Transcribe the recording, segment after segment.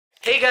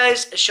Hey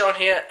guys, it's Sean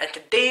here, and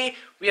today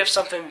we have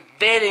something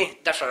very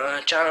different on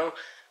our channel.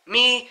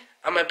 Me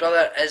and my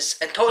brother is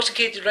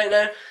intoxicated right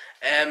now.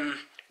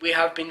 We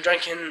have been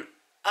drinking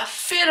a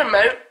fair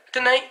amount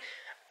tonight,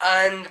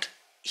 and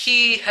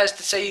he has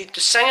decided to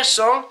sing a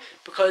song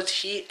because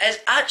he is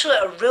actually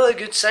a really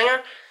good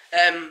singer.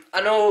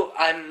 I know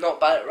I'm not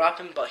bad at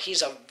rapping, but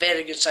he's a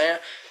very good singer.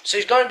 So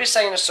he's going to be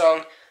singing a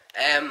song.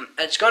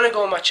 It's going to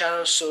go on my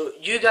channel, so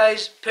you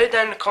guys put it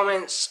down in the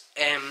comments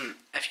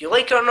if you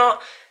like it or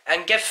not,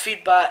 and give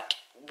feedback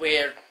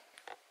where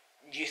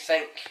you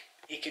think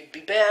he could be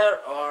better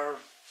or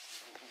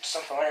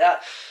something like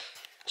that.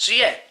 So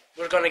yeah,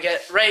 we're going to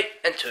get right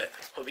into it.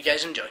 Hope you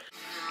guys enjoy.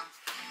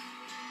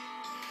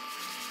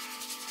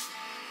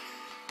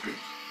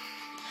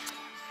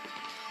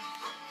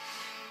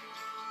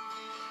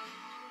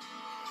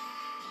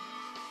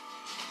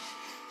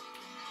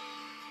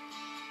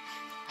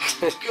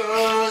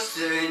 Ghost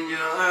in your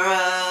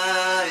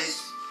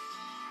eyes,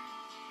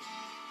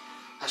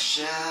 a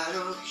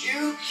shadow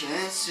you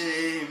can't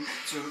seem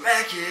to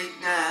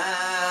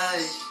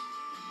recognize.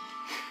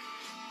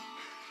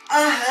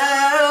 I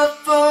had a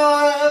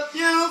thought of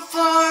you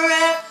for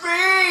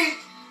every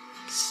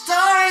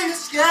star in the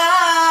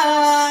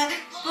sky,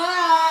 but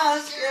I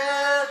was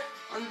scared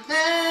I'll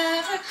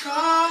never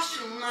cross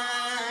your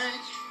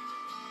mind.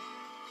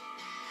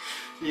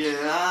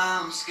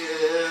 Yeah, I'm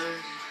scared.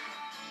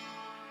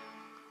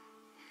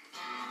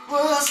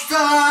 Will the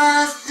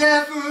stars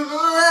never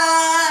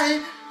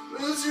align?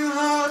 Will two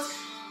hearts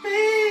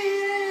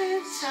beat in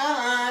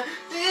time?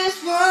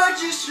 These words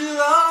you should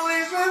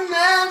always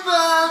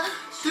remember.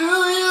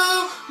 Through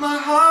you, my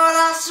heart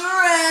I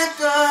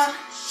surrender.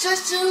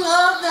 Just a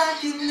love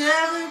that can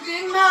never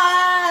be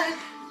mine.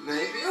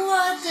 Maybe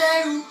one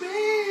day we'll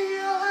be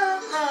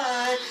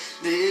alive.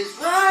 These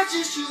words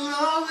you should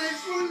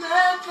always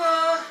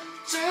remember.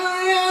 To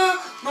you,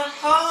 my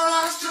heart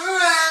I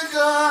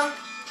surrender.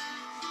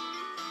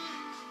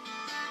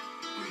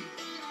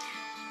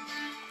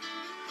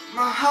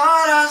 My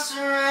heart I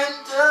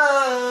surrender.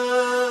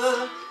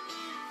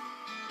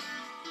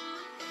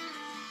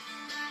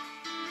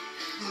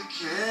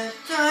 Looking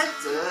at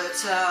the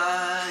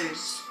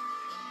times,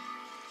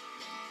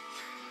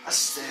 I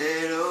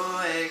stayed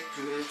awake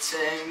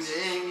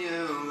pretending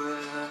you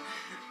were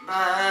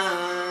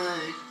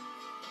mine.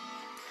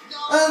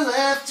 I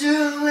left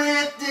you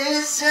with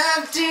this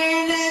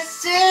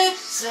emptiness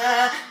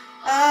inside.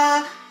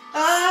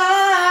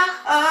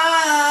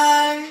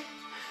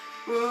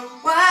 Well,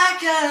 why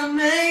can't I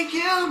make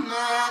you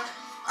mine?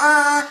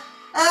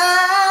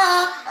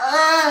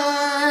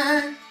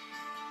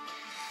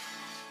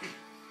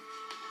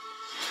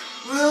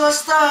 Will the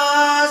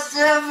stars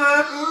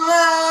ever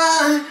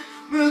align?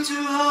 Will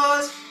two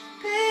hearts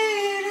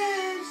beat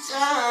in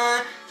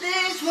time?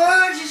 These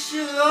words you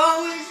should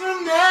always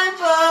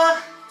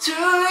remember. To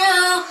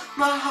you,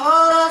 my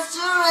heart I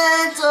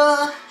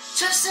surrender.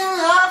 Just a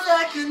love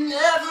that could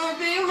never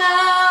be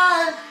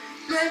mine.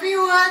 Maybe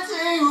one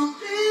day we'll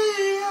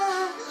be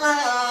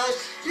alive.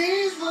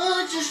 These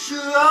words you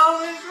should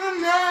always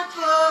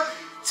remember.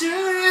 To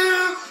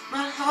you,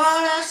 my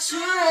heart I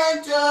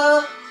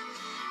surrender.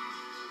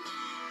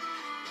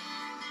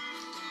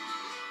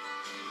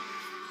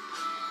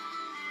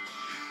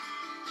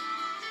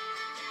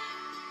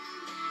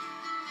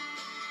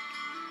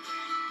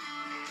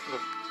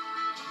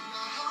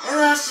 And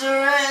I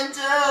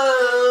surrender.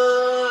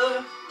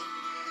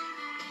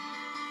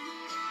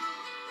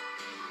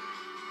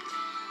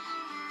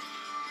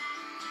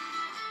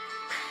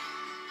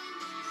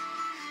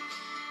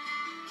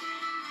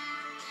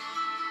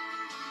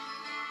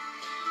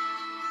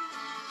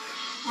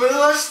 Will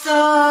the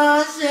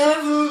stars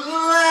ever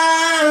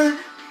align?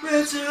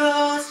 Will two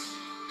hearts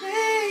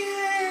beat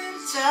in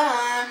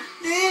time?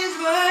 These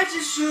words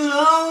you should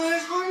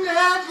always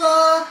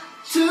remember.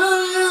 To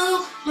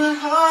you, my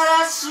heart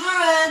I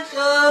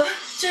surrender.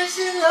 Just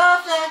a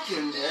love that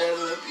can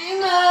never be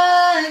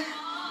mine.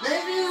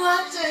 Maybe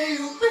one day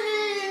you'll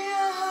be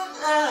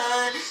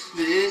alive.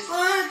 These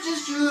words you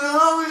should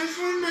always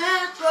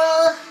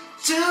remember.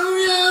 To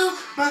you,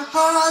 my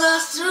heart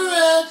I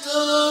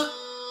surrender.